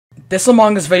This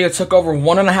Among Us video took over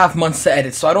 1.5 months to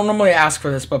edit, so I don't normally ask for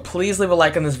this, but please leave a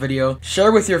like on this video,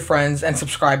 share with your friends, and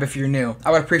subscribe if you're new.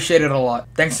 I would appreciate it a lot.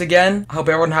 Thanks again, I hope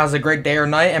everyone has a great day or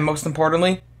night, and most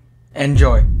importantly,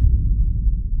 enjoy.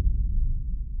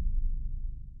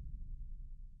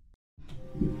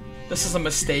 This is a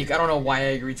mistake. I don't know why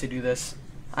I agreed to do this.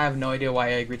 I have no idea why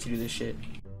I agreed to do this shit.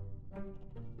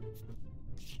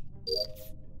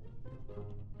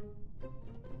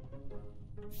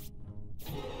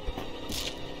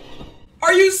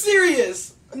 Are you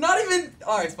serious? Not even.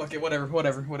 Alright, fuck it. Whatever.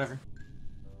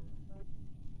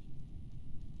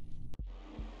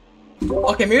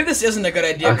 Okay, maybe this isn't a good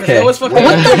idea because it was fucking.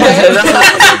 What the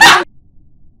heck?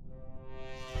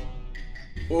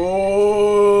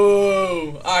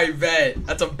 Oh, I bet.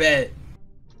 That's a bet.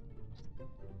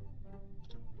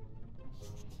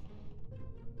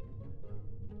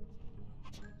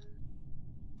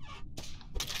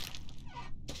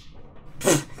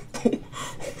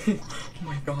 Oh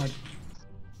my god.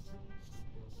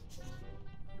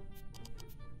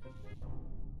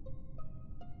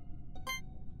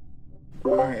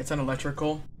 Alright, it's an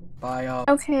electrical by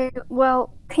Okay,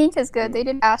 well, pink is good. They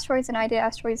did asteroids and I did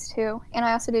asteroids too. And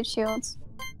I also did shields.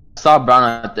 I saw brown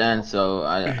at the end, so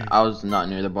I was not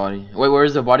near the body. Wait,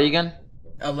 where's the body again?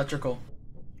 Electrical.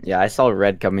 Yeah, I saw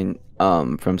red coming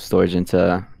from storage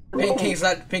into Pink, is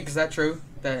that true?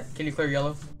 Can you clear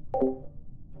yellow?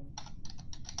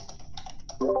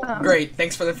 Great,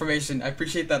 thanks for the information. I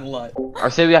appreciate that a lot. I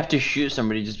say we have to shoot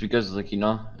somebody just because, like, you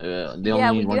know, they only need one kill.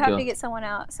 Yeah, we do have to get someone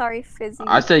out. Sorry, Fizzy.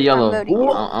 I said yellow.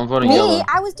 I'm voting yellow. Me?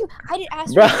 I did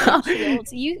asteroids and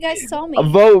shields. You guys saw me.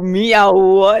 Vote me out,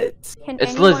 what?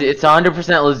 It's Lizzie. It's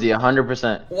 100% Lizzie.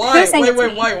 100%. Why?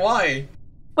 Wait, why?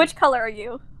 Which color are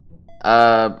you?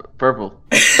 Purple.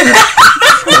 Fucking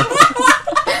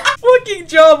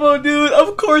Jabo, dude.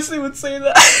 Of course they would say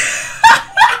that.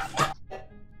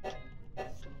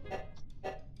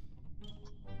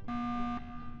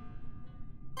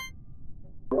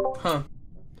 Huh.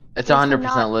 It's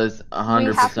 100% Liz.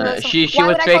 100%. She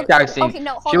was fake taxing. Okay,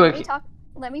 no, hold on.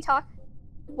 Let me talk.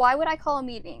 Why would I call a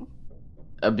meeting?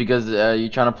 Because you're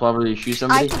trying to probably shoot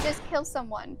somebody? I could just kill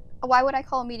someone. Why would I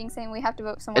call a meeting saying we have to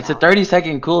vote someone It's a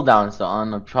 30-second cooldown, so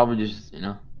I'm probably just, you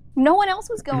know. No one else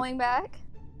was going back.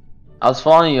 I was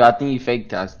following you. I think you fake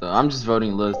taxed, though. I'm just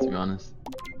voting Liz, to be honest.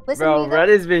 Listen Bro, red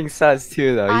is being sus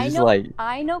too, though. He's just like.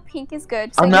 I know pink is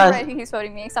good. So I'm not. Red who's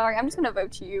voting me. Sorry, I'm just gonna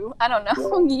vote you. I don't know.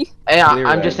 Hey,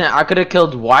 I'm just saying I could have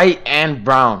killed white and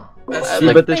brown.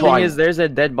 See, but the thing is, there's a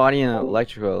dead body in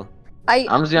electrical.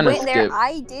 I'm just gonna skip. There.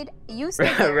 I did. You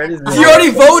said red is you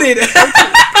already voted.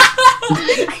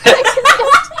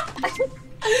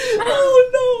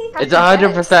 Oh no! It's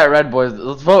 100% red, boys.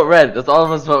 Let's vote red. Let's all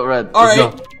of us vote red. All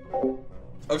right.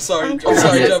 I'm sorry,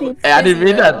 Jabba. Hey, I didn't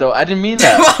mean that though. I didn't mean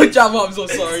that. Jabba, I'm so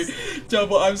sorry.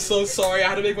 Jabba, I'm so sorry. I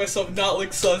had to make myself not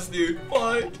look sus, dude.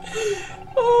 Fuck.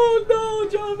 Oh no,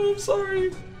 Jabba, I'm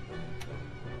sorry.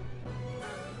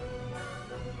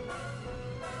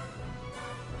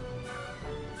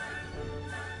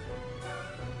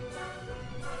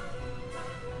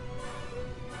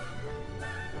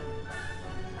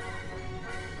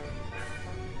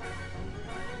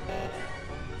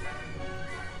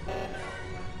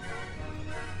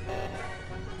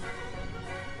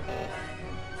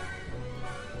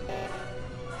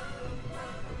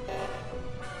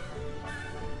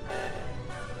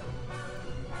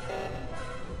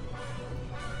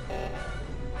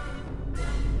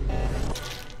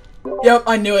 Yep,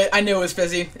 I knew it. I knew it was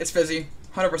Fizzy. It's Fizzy.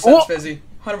 100% it's Fizzy.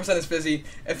 100% it's Fizzy.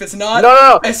 If it's not,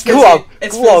 it's Fizzy.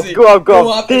 It's Fizzy.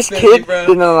 Go up. This kid, no,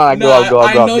 go up.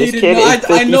 This kid is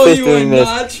 50-50ing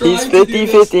this. He's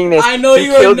 50-50ing this. I know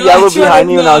you are not. He killed yellow behind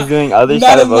me when I was doing other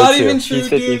side of O2. He's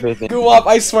 50-50. Go up,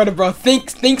 I swear to bro.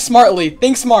 Think smartly.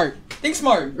 Think smart. Think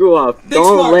smart. Go up.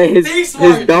 Don't let his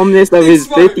dumbness of his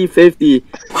 50-50. You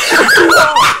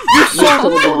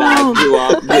so dumb. Go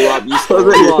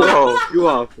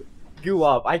up. Go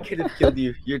up. I could have killed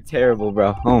you. You're terrible,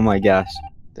 bro. Oh my gosh.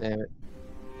 Damn it.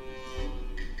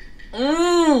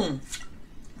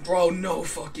 Bro, no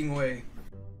fucking way.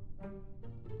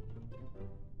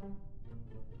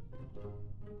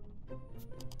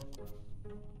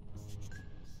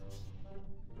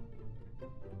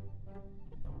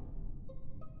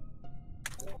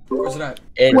 Where's it at?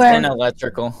 It's in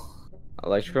electrical.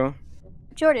 Electrical?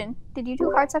 Jordan, did you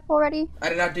do card swipe already? I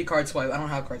did not do card swipe. I don't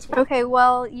have card swipe. Okay,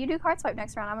 well, you do card swipe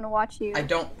next round. I'm gonna watch you. I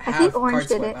don't have card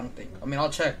swipe. I don't think. I mean,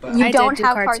 I'll check, but you don't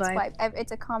have card swipe.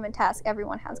 It's a common task.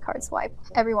 Everyone has card swipe.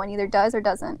 Everyone either does or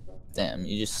doesn't. Damn,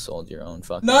 you just sold your own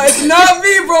fucking. No, it's not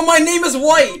me, bro. My name is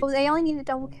White. Oh, they only need a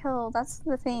double kill. That's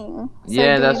the thing. So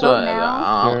Yeah, do we that's vote what.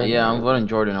 now? Yeah, I'm voting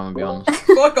Jordan. I'm gonna be honest.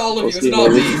 Fuck all of you. It's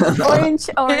not me.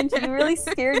 Orange, you really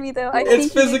scared me though. I It's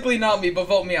think physically not me, but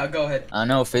vote me out. Go ahead. I don't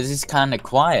know. Fizzy's kind of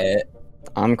quiet.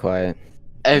 I'm quiet.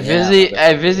 If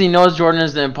Vizzy knows Jordan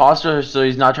is the imposter, so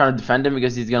he's not trying to defend him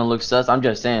because he's gonna look sus. I'm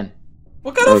just saying.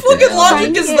 What kind of Okay. fucking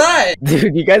logic is that?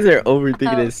 Dude, you guys are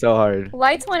overthinking it so hard.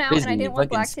 Lights went out and I Fizzy, didn't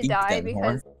want fucking Black to speak die then,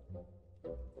 because.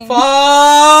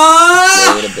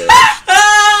 Fuck! Wait a bit.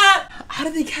 How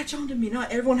did they catch on to me?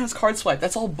 Not everyone has card swipe.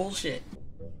 That's all bullshit.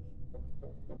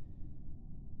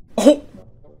 Oh!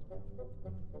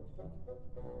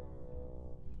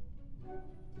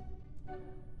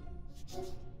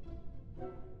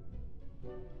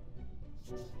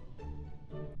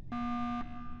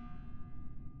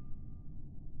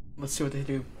 Let's see what they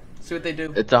do. See what they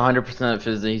do. It's 100%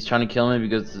 Fizzy. He's trying to kill me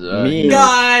because Me.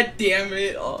 God damn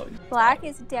it! Oh. Black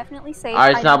is definitely safe.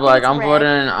 Alright, I it's not don't Black. think it's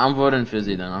red. I'm voting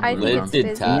Fizzy then. I'm I voting think it's him. Did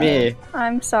Fizzy. tap. Me.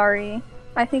 I'm sorry.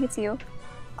 I think it's you.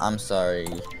 I'm sorry.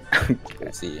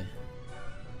 Fizzy.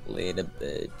 Later,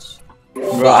 bitch.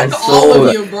 Bro, I Fuck all sold.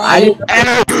 of you, bro.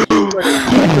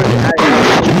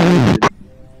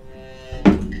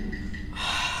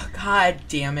 God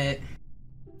damn it.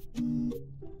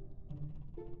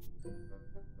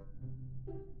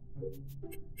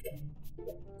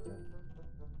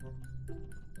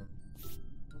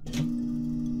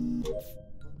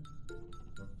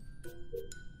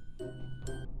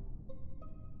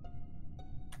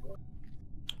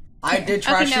 I did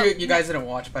trash no. you. You guys didn't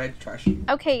watch, but I did trash you.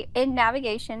 Okay, in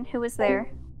navigation, who was there?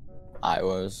 I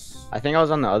was. I think I was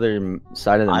on the other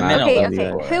side of the I'm map. in a Okay, lobby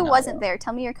okay. war Who now. wasn't there?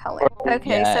 Tell me your color.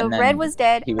 Okay, Yeah, so and then red was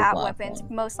dead he was at black weapons,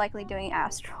 then. most likely doing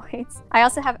asteroids. I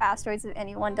also have asteroids if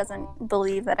anyone doesn't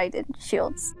believe that I did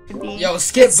shields. Yo,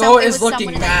 Skip It Vote was is looking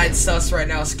someone in mad sus right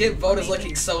now. Skip Vote is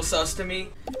looking so sus to me.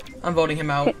 I'm voting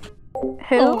him out.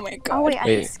 Who? Oh my god. Oh wait, I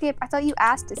Wait. didn't skip. I thought you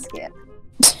asked to skip.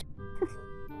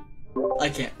 I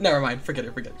can't. Never mind. Forget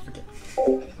it. Forget it. Forget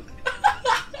it.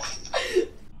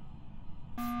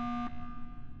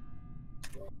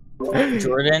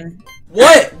 Jordan.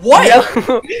 What?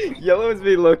 What? Yellow is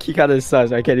being low key kind of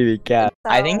sus. I can't even cap.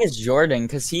 I think it's Jordan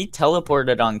because he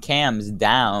teleported on cams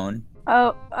down.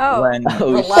 Oh. When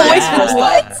Oh, Relax, shit. first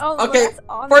What? off. Oh, well, Okay, that's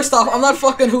obvious first off, then. I'm not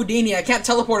fucking Houdini. I can't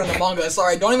teleport in Among Us.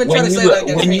 Sorry, don't even try when to you, say that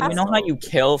against when me. you know how you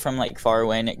kill from like far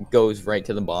away and it goes right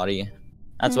to the body?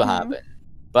 That's what Mhm. happened.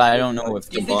 But I don't know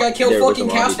if You the think I killed There was fucking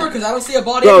a body. Casper? Because I don't see a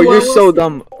body Bro, anywhere you're else. so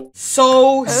dumb.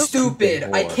 So Oops. stupid.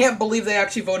 I Boy. can't believe they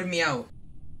actually voted me out.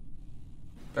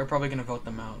 They're probably gonna vote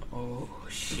them out. Oh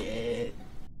shit.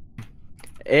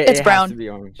 It's It brown. Has to be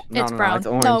orange. No, It's no, brown. No, it's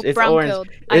orange. No, it's brown orange. killed.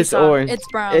 I It's saw. orange. It's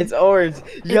brown. It's orange.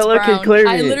 Yellow can brown. clear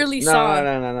me. I literally no, saw.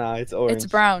 No. It's orange. It's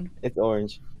brown. It's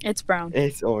orange. It's brown.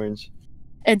 It's orange.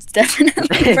 It's definitely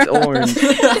It's brown. orange.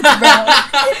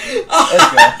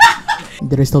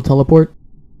 Did I still teleport?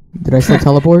 Did I still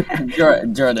teleport?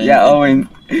 Jordan. Yeah, Owen.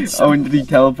 Owen, did he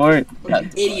teleport? What an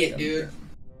idiot, dude.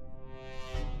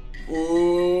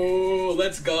 Ooh,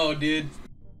 let's go, dude.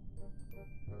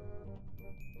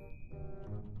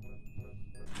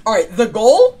 Alright, the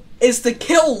goal is to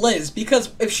kill Liz,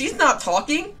 because if she's not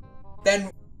talking, then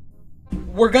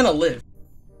we're gonna live.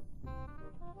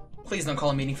 Please don't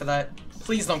call a meeting for that.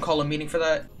 Please don't call a meeting for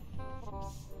that.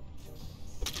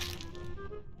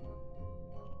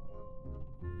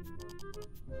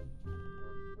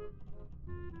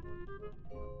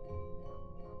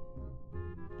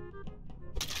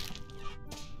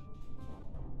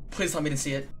 Please tell me to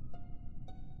see it.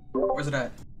 Where's it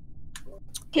at?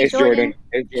 Okay, Jordan.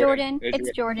 Jordan. It's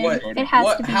Jordan. What? It has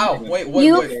What? to be. How? Wait, what?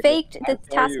 You what? faked the I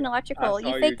saw task you. and electrical. I saw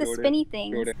You you, faked the Jordan. spinny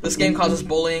things. Jordan. This game causes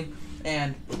bullying,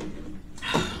 and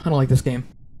I don't like this game.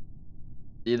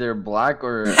 Either black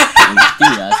or. Dude,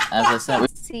 as I said.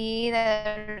 See,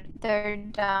 they're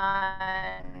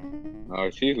done. Oh,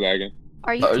 she's lagging.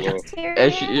 Are you Oh,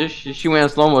 serious? She went in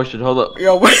slow motion. Hold up.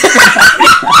 Yo,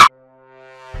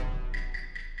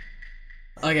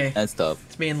 okay, That's tough.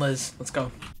 it's me and Liz. Let's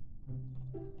go.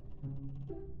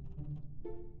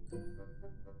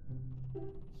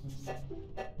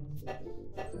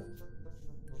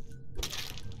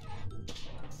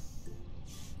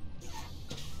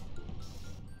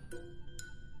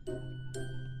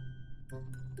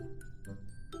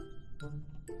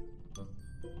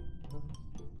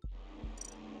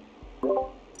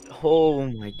 Oh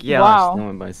my god. Wow. That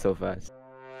went by so fast.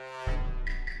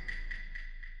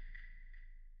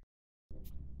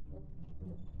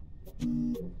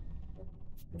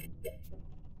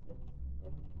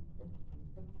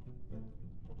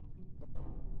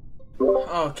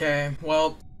 Okay,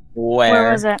 well,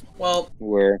 Where was it? Well,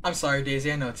 Where? I'm sorry,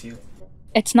 Daisy. I know it's you.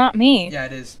 It's not me. Yeah,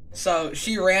 it is. So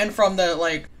she ran from the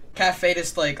like cafe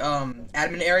to like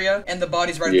admin area, and the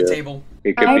body's right at the table.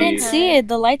 It could I be. didn't see it.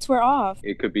 The lights were off.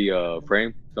 It could be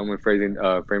frame. Someone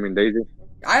framing Daisy.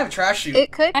 I have trash shoot.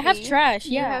 It could. I have be. trash.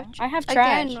 You Yeah, have I have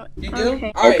trash. Again, You do?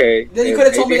 Okay. All right. Okay. Then you could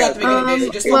have told me Maybe that at the beginning, Daisy.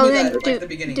 Just told well me then, that right at the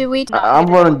beginning. do we? I'm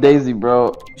voting Daisy,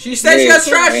 bro. She said she has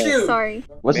trash Man. shoot. Sorry.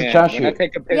 What's Man, the trash when I shoot?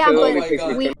 take a picture, Yeah, it but only takes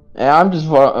God. me- Yeah, I'm just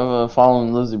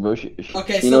following Lizzie, bro. Okay,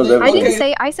 she so knows then, I everything. didn't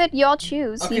say. I said y'all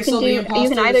choose. Okay, You can so the do. You can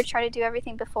imposters- either try to do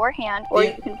everything beforehand, or The-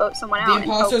 you can vote someone The out. and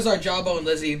hope. imposters are Jabbo and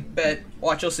Lizzie. Bet.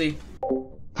 Watch, you'll see.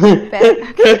 Bet.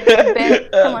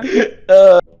 Bet. Come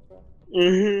on.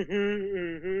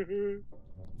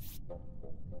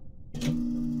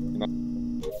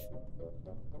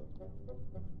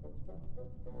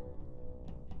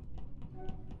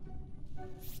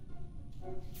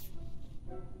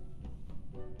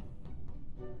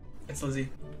 It's Lizzie.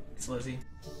 It's Lizzie.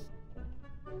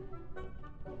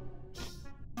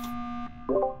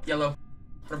 Yellow.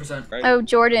 100%. Right? Oh,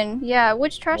 Jordan. Yeah.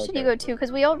 Which trash did you Okay. go to?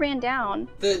 Because we all ran down.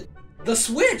 The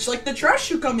switch, like the trash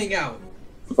shoe coming out.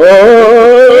 Hey,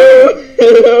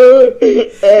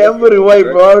 I'm putting white,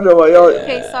 bro. I don't know why y'all.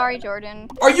 Okay. Sorry, Jordan.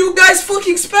 Are you guys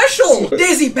fucking special?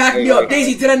 Daisy, back me up.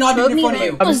 Daisy, did I not do it in front of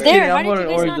you? I was just there. kidding, How I'm did you voting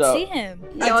guys orange not out. see him?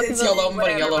 Y'all It's can vote yellow. I'm voting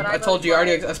whatever, yellow. but I told you. I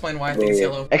already explained why I think it's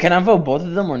yellow. Hey, can I vote both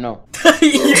of them or no?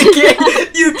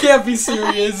 you can't be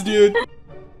serious, dude.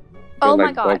 Oh my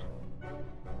Like, God.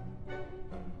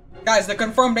 Guys, the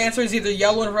confirmed answer is either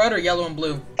yellow and red or yellow and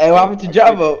blue. Hey, what happened to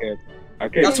Jabo?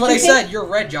 Okay. That's what I said. You're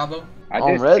red, Jabbo. I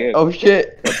On just red? skipped. Oh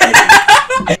shit.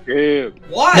 Skip.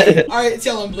 Why? Alright, it's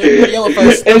yellow and blue. Yellow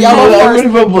first. It's Yellow blue. first.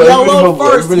 Everybody vote blue. Yellow Everybody vote blue.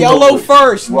 first. Everybody Yellow vote blue.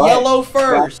 first. What? Yellow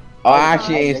first. Oh, I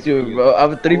actually ain't stupid, bro.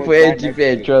 I'm a 3.8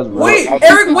 GPA, trust, bro.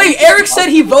 Wait, Eric said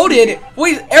he voted.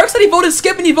 Wait, Eric said he voted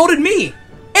Skip and he voted me.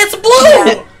 It's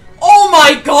blue! Oh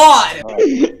my god!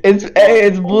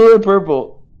 It's blue and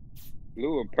purple.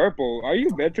 Blue and purple. Are you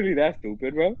mentally that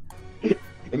stupid, bro?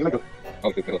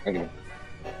 Oh, stupid.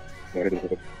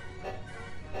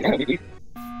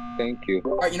 Thank you.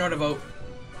 Alright, you know how to vote.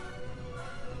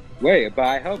 Wait, but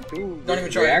I helped too. Don't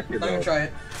even try it. Don't even try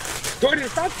it. Jordan,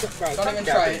 stop. Don't even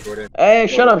try it. Jordan. Hey,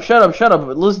 shut up.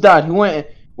 Liz died. Who went?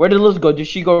 Where did Liz go? Did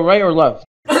she go right or left?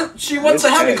 She went to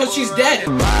heaven because she's dead.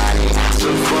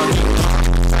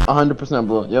 100%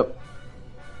 blue. Yep.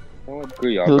 Oh, screw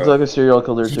y'all, He looks bro. like a serial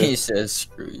killer too. He says,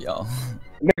 "Screw y'all."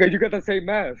 Nigga, you got the same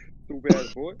mask. Stupid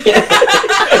ass boy.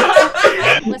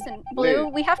 Listen, Blue.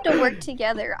 We have to work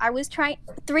together. I was trying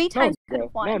 3 times. Could No,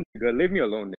 have won. no, nigga, leave me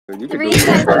alone, nigga. You can 3 do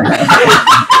times.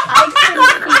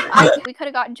 it. We could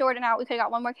have gotten Jordan out. We could have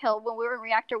got one more kill when we were in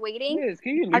reactor waiting. Yes,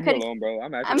 can you I leave me could've- alone, bro?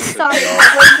 I'm actually. I'm sorry.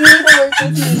 But you need to work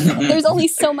with me. There's only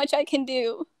so much I can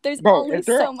do. There's Bro, only is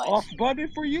there so an much. off button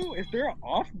for you? Is there an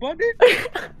off button? Dude,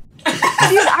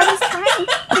 I was trying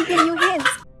to give you hints.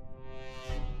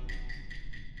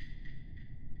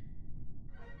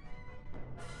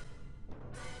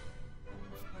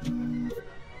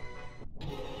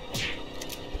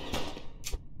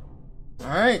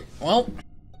 Alright, well.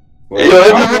 Why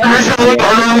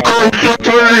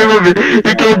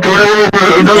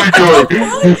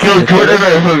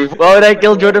would I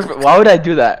kill Jordan? Why would I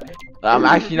do that? I'm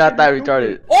actually not that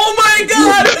retarded. Oh my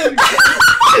god!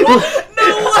 No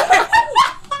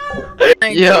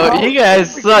way! Yo, you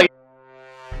guys suck.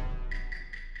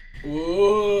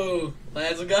 Ooh,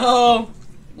 let's go.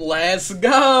 Let's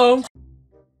go.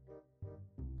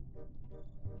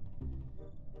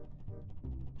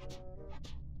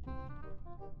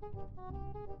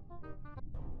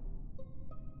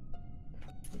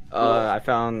 I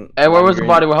found. Hey, where lime was the green-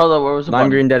 body? Hold up, where was the Lime body?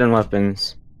 green dead and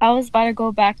weapons. I was about to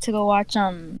go back to go watch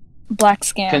Black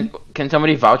Scan. Can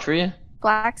somebody vouch for you?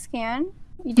 Black scan.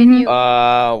 Did you?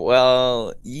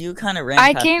 Well, you kind of ran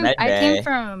I past came Medbay.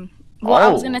 from. Well, I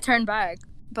was Oh. gonna turn back,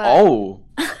 but Oh.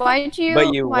 Why did you? But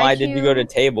why did you go to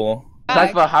table?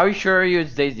 Zypha, how sure are you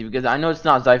it's Daisy? Because I know it's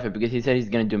not Zypha because he said he's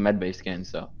gonna do medbay scan,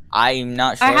 so. I'm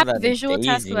not sure I have that a visual it's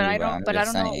test, Daisy, but I I'm don't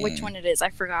just know which saying. one it is. I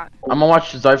forgot. I'm gonna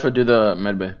watch Zypha do the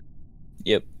medbay.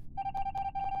 Yep.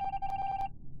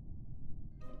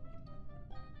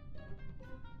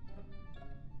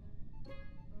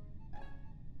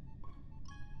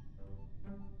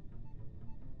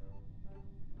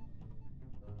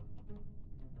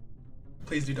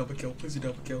 Please do double kill. Please do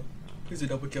double kill. Please do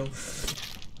double kill.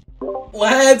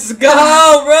 Let's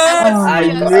go, bro! I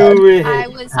knew it. I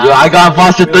was. Yo, I got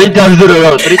imposter 3 times in a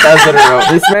row. 3 times in a row.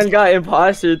 This man got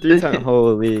imposter 3 times.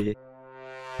 Holy.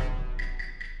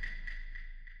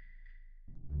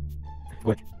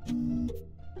 What?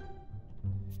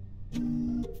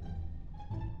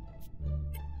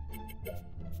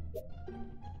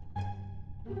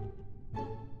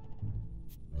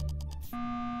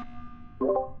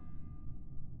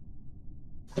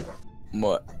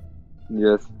 What?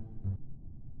 Yes.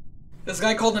 This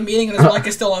guy called a meeting and his mic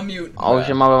is still on mute. Oh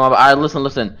shit, my bad, my bad. Alright,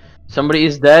 listen. Somebody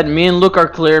is dead. Me and Luke are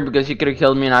clear because he could have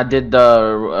killed me and I did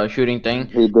the shooting thing.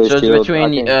 He did So it's shield.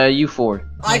 between I you four.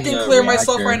 I can Yeah, clear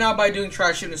myself reactor. right now by doing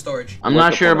trash shooting storage. I'm What's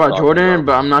not the sure point of about talking Jordan, about-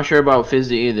 but I'm not sure about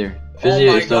Fizzy either. Fizzy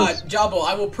Oh my is god, those. Jabbo,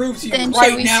 I will prove to you Then should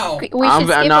right we now. we should I'm,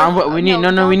 skip no, our- we need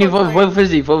no, we need don't vote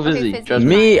Fizzy, vote Okay, Fizzy. Fizzy, Trust fine.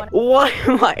 me. Me? What?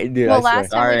 Dude, Well, I swear. last time we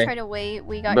Sorry. tried to wait,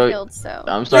 we got But- killed, so.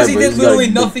 I'm sorry, Fizzy but did he's literally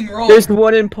got- nothing wrong. There's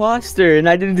one imposter and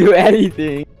I didn't do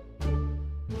anything.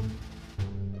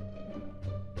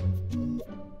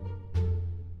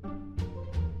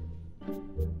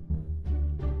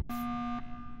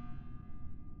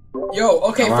 Yo,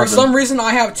 okay, What for happened? some reason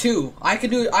I have two. I can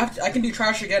do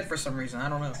trash again for some reason. I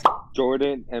don't know.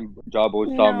 Jordan and Jabbo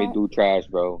saw me No. do trash,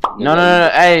 bro. No.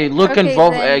 Hey, look and Okay,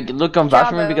 vote. then, Look and vouch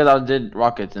for me Jabbo. because I did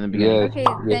rockets in the beginning. Yeah. Okay,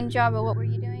 then Jabba, what were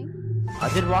you doing?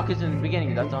 I did rockets in the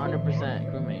beginning. That's 100%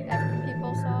 crewmate. That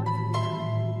people saw?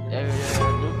 Yeah,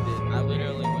 Luke did. I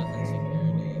literally was in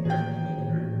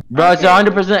security. Bro, it's Okay.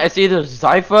 100%. It's either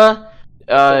Cypher,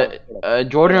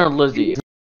 Jordan, or Lizzie.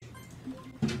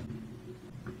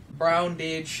 Brown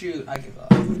did shoot. I give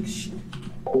up. Shit.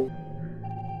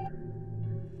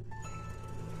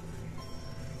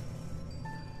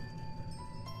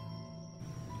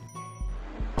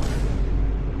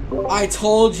 I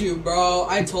told you, bro.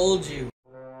 I told you.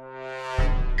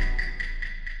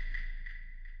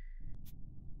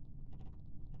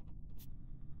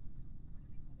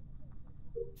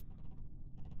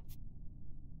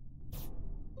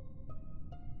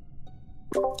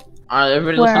 Alright,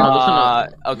 everybody listen up, listen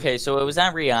up. Okay, so it was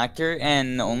at reactor,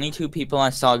 and the only two people I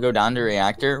saw go down to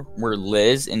reactor were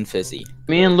Liz and Fizzy.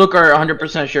 Me and Luke are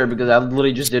 100% sure because I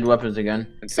literally just did weapons again.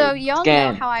 So y'all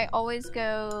Scan. know how I always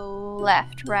go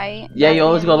left, right? Yeah, At you the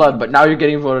always end. go left, but now you're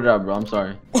getting voted out, bro. I'm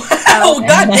sorry. Oh,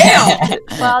 goddamn!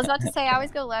 Well, I was about to say I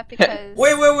always go left because.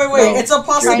 Wait. No. It's a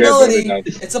possibility. You're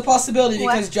It's a possibility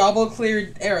What? because Jabbo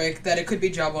cleared Eric that it could be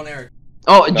Jabbo and Eric.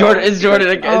 Oh, No. Jordan, it's Jordan.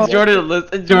 It's Jordan.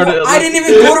 It's Jordan. I didn't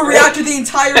even go to reactor the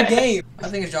entire game. I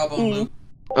think it's Jabbo and Luke.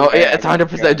 Oh yeah, it's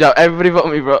 100% job. Everybody vote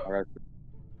me, bro. Alright.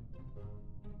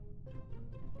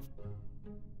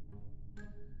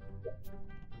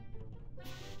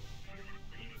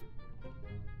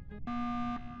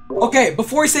 Okay,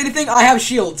 before you say anything, I have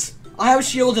shields. I have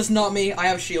shields, it's not me. I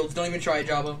have shields. Don't even try it,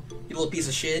 Jabbo. You little piece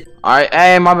of shit. Alright,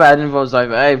 hey, my bad. I didn't vote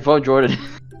Cypher. Hey, vote Jordan.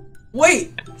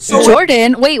 Wait, so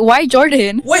Jordan? Wait, why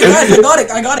Jordan? wait, guys,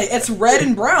 I got it. It's red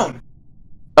and brown.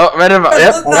 Oh, red and brown.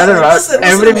 Guys, Yep, no, red and brown. listen,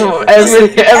 Everybody listen to vote.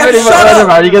 me. Everybody Shut vote red up. and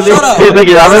brown. You guys Shut up. look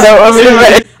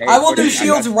at it. Hey, I will do Jordan, I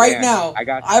shields got right scanned. now. I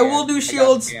got I will scanned. do I got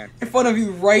shields scanned. in front of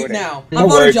you right Jordan. now. No I'm voting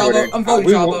worries, Jabbo. Jordan. I'm voting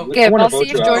We Jabbo. won't- Okay, I wanna I'll vote see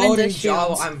if you out. Jordan Voting does shields.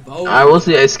 Jabbo. I'm voting. Alright, we'll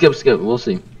see. Hey, skip. We'll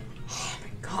see.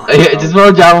 God. Yeah, just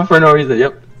vote Java for no reason.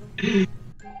 Yep.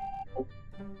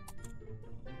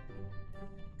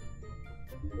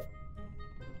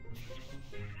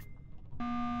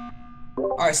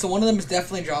 Alright, so one of them is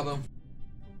definitely Jabbo.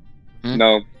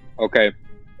 No. Okay.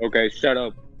 Okay. Shut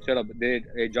up. Did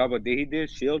Jabba? Did he do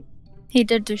shield? He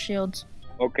did do shields.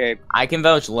 Okay. I can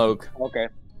vouch Loke, Okay.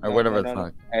 or No, whatever no, the no,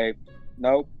 fuck. Hey.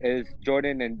 No, it's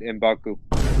Jordan and Baku.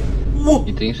 Whoa.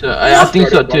 You think so? I think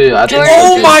so too. I think Jordan so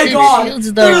Oh too. my did god!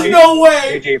 shields, There's though. no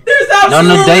way! JJ. There's No,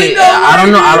 absolutely they. no I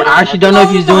don't know. way, dude. I actually don't know if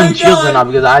he's Oh my doing shields or God. not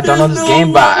because I don't know There's this no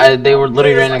game, but way. they were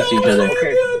literally right There's next to no each other. way.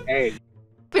 Okay. Hey.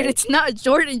 But it's not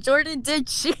Jordan. Jordan did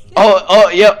shields. Oh,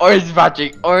 yeah. Orange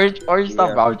vouching. Orange, stop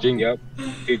Yeah. vouching. Yep.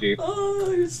 GG.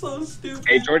 Oh, you're so stupid.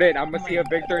 Hey Jordan, I'm gonna see a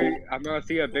victory. I'm gonna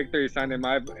see a victory sign in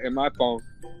my phone.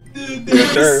 Dude,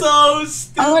 Yes, they're sir. so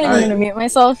stupid. I'm not even gonna mute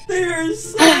myself. They're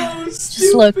so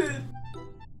Just look. stupid.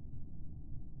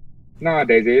 Nah,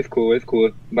 Daisy, it's cool. It's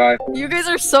cool. Bye. You guys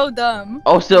are so dumb.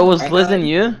 Oh, so it was Liz and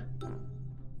you?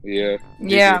 Yeah.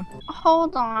 Yeah.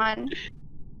 Hold on. Oh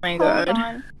my Hold god.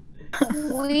 on.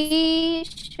 We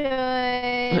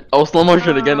should. Oh, slow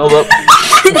motion again. Hold up.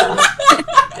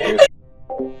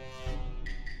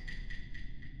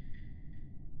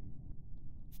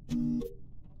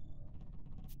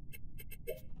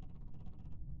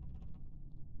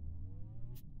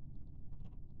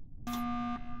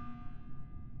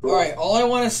 Alright, all I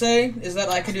want to say is that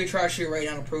I can do trash shoot right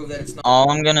now to prove that it's not. All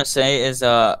I'm gonna say is,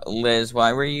 Liz,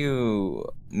 why were you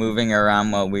moving around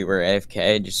while we were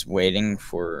AFK, just waiting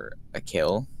for a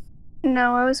kill?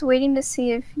 No, I was waiting to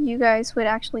see if you guys would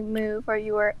actually move or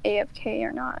you were AFK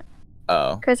or not.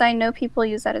 Oh. Because I know people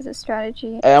use that as a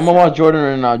strategy. Hey, I'm gonna watch Jordan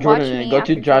right now. Watch Jordan, me go to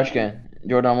after trash Jordan. can.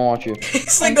 Jordan, I'm gonna watch you.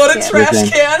 It's like go to Yeah. trash Listen.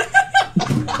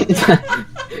 can.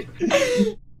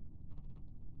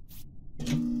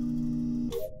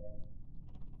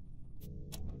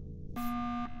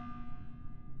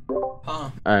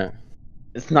 No. Alright.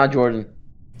 It's not Jordan.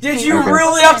 Did you Okay.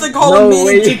 really have to call No a meeting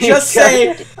way. to just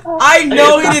say? I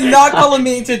know he did not call a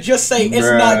meeting to just say it's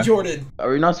not Bruh. Jordan.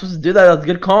 Are we not supposed to do that? That's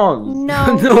good comms.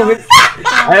 No. No, don't- it's-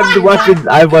 I have the don't do that. weapons.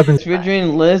 I have weapons. It's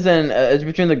between Liz and it's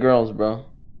between the girls, bro. Okay,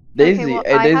 Daisy, well,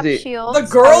 hey I have Daisy. shields. The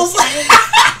girls.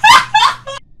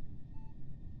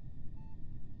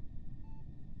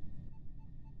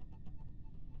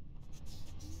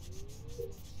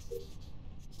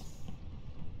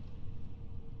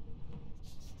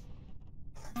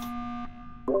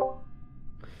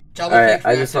 Alright,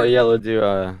 I just saw Yellow do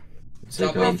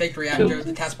Jabba fake reactor.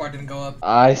 The task bar didn't go up.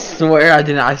 I swear I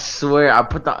didn't. I swear I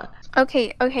put the.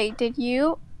 Okay, did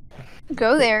you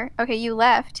go there? Okay, you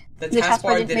left. The The task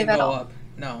bar didn't didn't move at go all. up.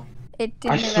 No. It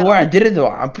didn't I move at swear I all. did it though.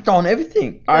 I put that on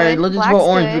everything. Alright, let's just vote Black's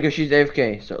orange good. because she's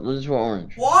AFK. So let's just vote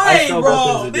orange. Why, saw bro?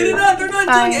 weapons to They do. did not. They're not doing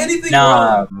Fine. anything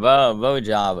Nah, wrong. vote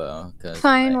Jabo. Cause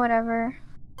Fine, like, whatever.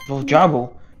 Vote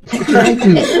Jabo. It's not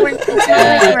like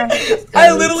we're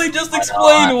I literally just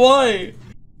explained why.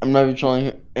 I'm not even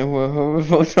trolling. And whoever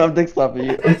votes, I'm dick slapping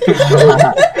you.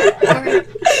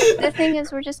 The thing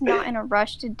is, we're just not in a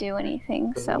rush to do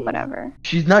anything, so whatever.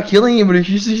 She's not killing anybody.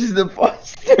 She's the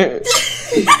imposter.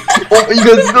 Oh, you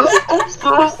guys,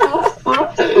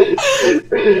 stop.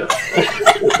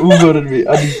 Who voted me?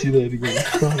 I didn't see that again.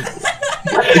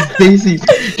 It's Daisy.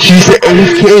 She's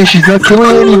AFK. She's not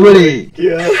killing anybody.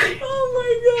 Yeah. Oh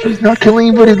my god. She's not killing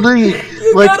anybody. Literally.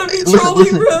 You gotta be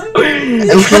trolling, bro.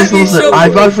 Listen. I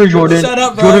vote for Jordan. Shut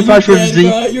up, bro. Jordan You're votes for dead, Z.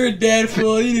 bro. You're a dead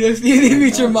fool. You need to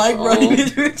mute your mic, bro. You need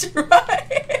to mute your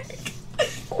mic.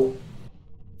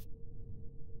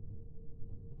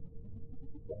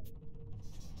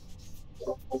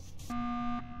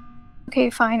 Okay,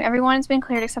 fine. Everyone's been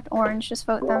cleared except Orange. Just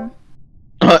vote them.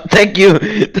 Thank you.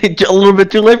 Thank you. A little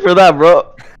bit too late for that,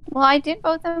 bro. Well, I did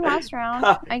vote them last round.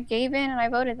 I gave in and I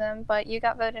voted them, but you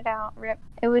got voted out. Rip.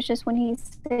 It was just when he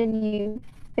said you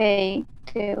faked,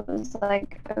 it was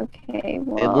like, okay, Hey,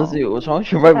 well. Lizzie, what's wrong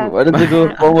with your rifle? Why did they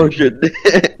go forward shit?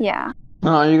 Yeah.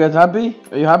 Are you guys happy?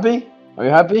 Are you happy? Are you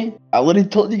happy? I literally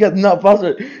told you guys not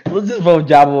faster. Let's just vote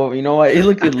Jabo. You know what? He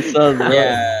looked at the sun, bro.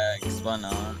 yeah, why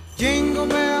not? Jingle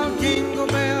bell, jingle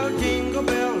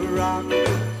bell rock.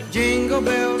 Jingle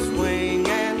bells swing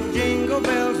and jingle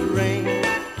bells ring.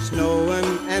 Snowing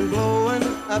and blowing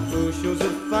up bushels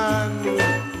of fun.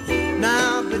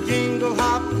 Now the jingle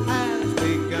hop